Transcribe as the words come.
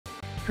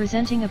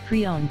Presenting a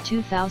pre-owned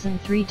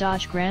 2003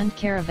 Dodge Grand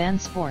Caravan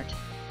Sport.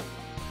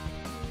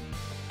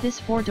 This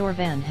four-door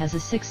van has a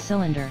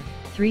 6-cylinder,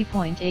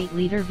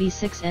 3.8-liter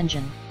V6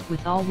 engine,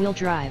 with all-wheel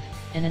drive,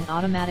 and an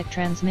automatic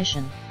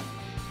transmission.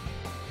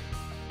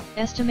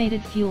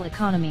 Estimated fuel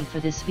economy for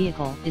this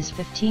vehicle is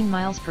 15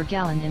 miles per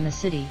gallon in the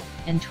city,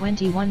 and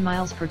 21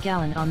 miles per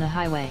gallon on the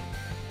highway.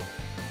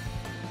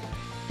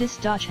 This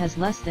Dodge has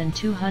less than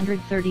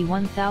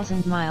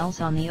 231,000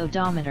 miles on the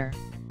odometer.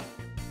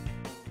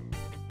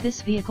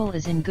 This vehicle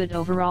is in good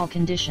overall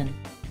condition.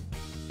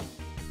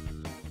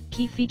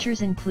 Key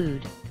features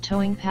include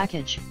towing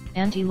package,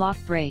 anti-lock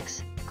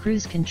brakes,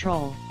 cruise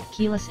control,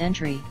 keyless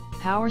entry,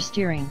 power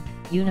steering,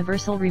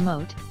 universal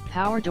remote,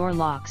 power door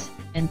locks,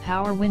 and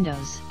power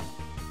windows.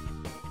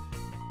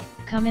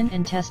 Come in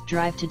and test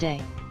drive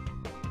today.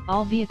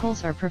 All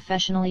vehicles are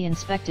professionally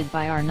inspected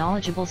by our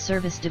knowledgeable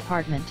service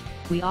department.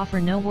 We offer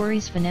no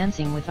worries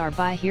financing with our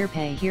Buy Here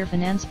Pay Here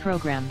finance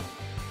program.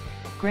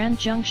 Grand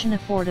Junction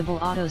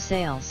Affordable Auto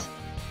Sales.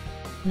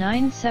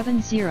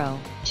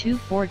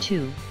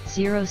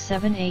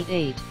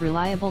 970-242-0788.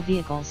 Reliable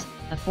vehicles,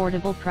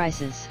 affordable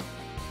prices.